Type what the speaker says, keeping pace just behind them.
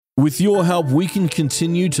With your help, we can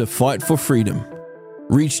continue to fight for freedom,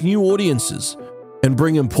 reach new audiences, and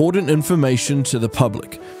bring important information to the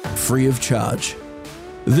public, free of charge.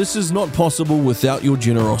 This is not possible without your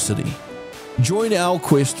generosity. Join our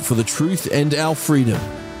quest for the truth and our freedom,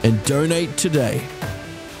 and donate today.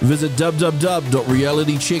 Visit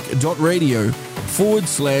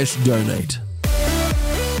www.realitycheck.radio/donate.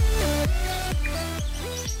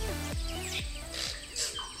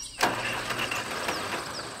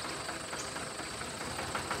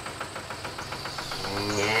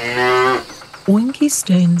 Winky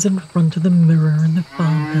stands in front of the mirror in the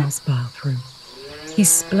farmhouse bathroom. He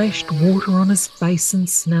splashed water on his face and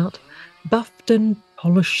snout, buffed and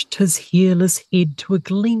polished his hairless head to a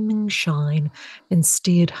gleaming shine, and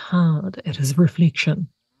stared hard at his reflection.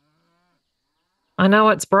 I know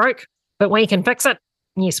it's broke, but we can fix it.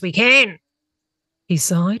 Yes, we can. He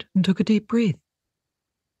sighed and took a deep breath.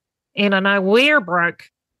 And I know we're broke,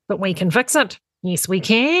 but we can fix it. Yes, we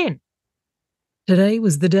can. Today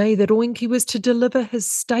was the day that Oinky was to deliver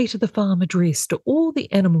his State of the Farm address to all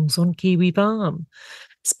the animals on Kiwi Farm.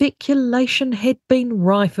 Speculation had been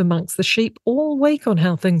rife amongst the sheep all week on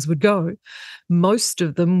how things would go. Most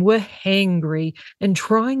of them were hangry and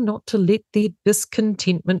trying not to let their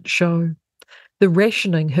discontentment show. The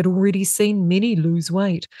rationing had already seen many lose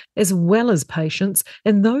weight, as well as patience,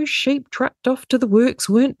 and those sheep trucked off to the works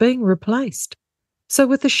weren't being replaced. So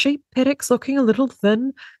with the sheep paddocks looking a little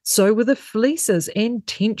thin, so were the fleeces, and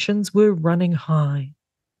tensions were running high.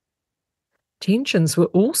 Tensions were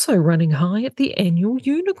also running high at the annual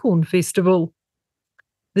Unicorn Festival.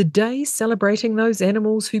 The day celebrating those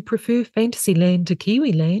animals who prefer Fantasyland to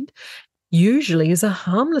Kiwiland usually is a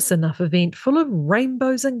harmless enough event full of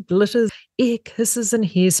rainbows and glitters, air kisses and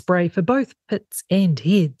hairspray for both pits and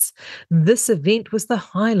heads. This event was the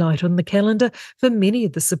highlight on the calendar for many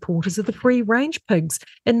of the supporters of the free-range pigs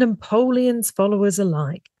and Napoleon's followers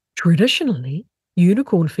alike. Traditionally,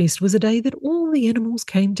 Unicorn Fest was a day that all the animals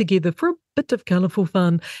came together for a bit of colourful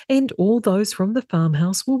fun, and all those from the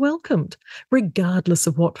farmhouse were welcomed, regardless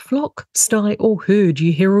of what flock, sty or herd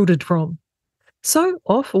you heralded from. So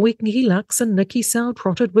off Winky Lux and Nicky Sow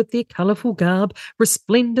trotted with their colourful garb,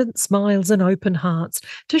 resplendent smiles and open hearts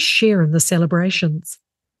to share in the celebrations.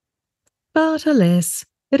 But alas,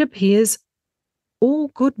 it appears all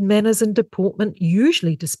good manners and deportment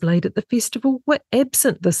usually displayed at the festival were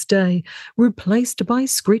absent this day, replaced by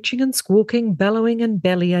screeching and squawking, bellowing and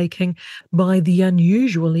bellyaching by the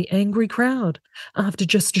unusually angry crowd. After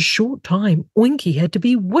just a short time, Winky had to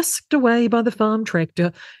be whisked away by the farm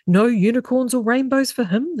tractor. No unicorns or rainbows for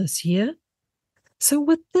him this year. So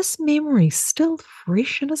with this memory still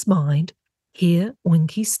fresh in his mind, here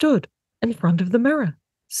Winky stood in front of the mirror,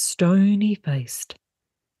 stony-faced.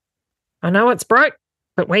 I know it's broke,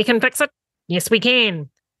 but we can fix it. Yes, we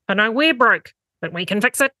can. I know we're broke, but we can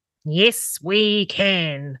fix it. Yes, we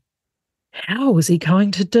can. How was he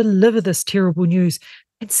going to deliver this terrible news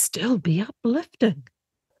and still be uplifting?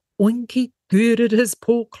 Winky girded his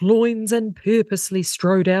pork loins and purposely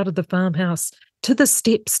strode out of the farmhouse to the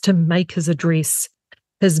steps to make his address.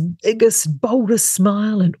 His biggest, boldest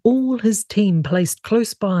smile and all his team placed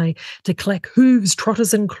close by to clack hooves,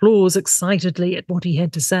 trotters and claws excitedly at what he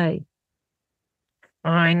had to say.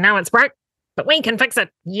 I know it's broke, but we can fix it.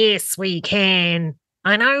 Yes, we can.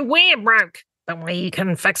 I know we're broke, but we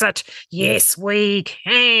can fix it. Yes, we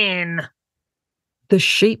can. The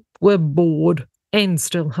sheep were bored and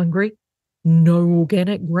still hungry. No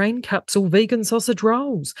organic grain cups or vegan sausage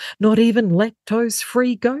rolls, not even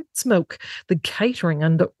lactose-free goat's milk. The catering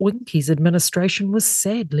under Winky's administration was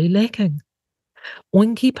sadly lacking.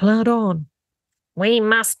 Winky ploughed on. We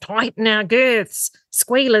must tighten our girths.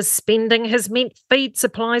 Squealer's spending has meant feed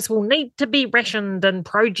supplies will need to be rationed and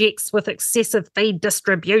projects with excessive feed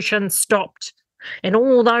distribution stopped. And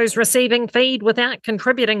all those receiving feed without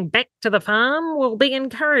contributing back to the farm will be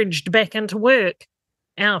encouraged back into work.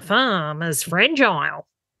 Our farm is fragile.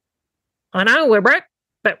 I know we're broke,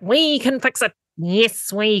 but we can fix it.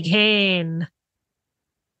 Yes, we can.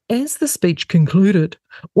 As the speech concluded,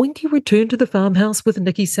 Winky returned to the farmhouse with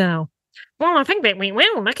Nicky Sow. Well, I think that went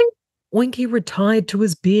well, Nicky. Winky retired to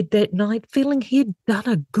his bed that night feeling he'd done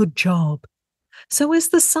a good job. So as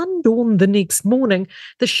the sun dawned the next morning,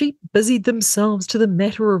 the sheep busied themselves to the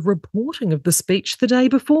matter of reporting of the speech the day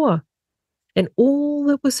before. And all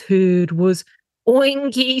that was heard was,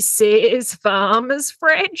 Winky says farm is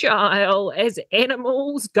fragile as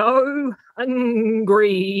animals go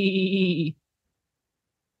hungry.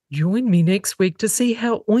 Join me next week to see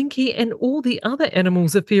how Oinky and all the other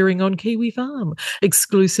animals are faring on Kiwi Farm,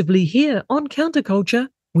 exclusively here on Counterculture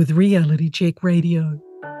with Reality Check Radio.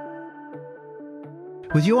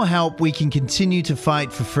 With your help, we can continue to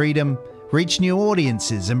fight for freedom, reach new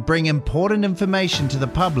audiences, and bring important information to the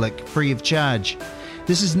public free of charge.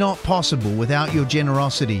 This is not possible without your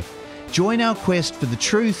generosity. Join our quest for the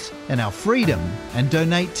truth and our freedom and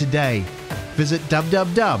donate today. Visit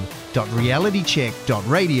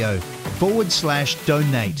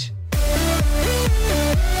www.realitycheck.radio/donate.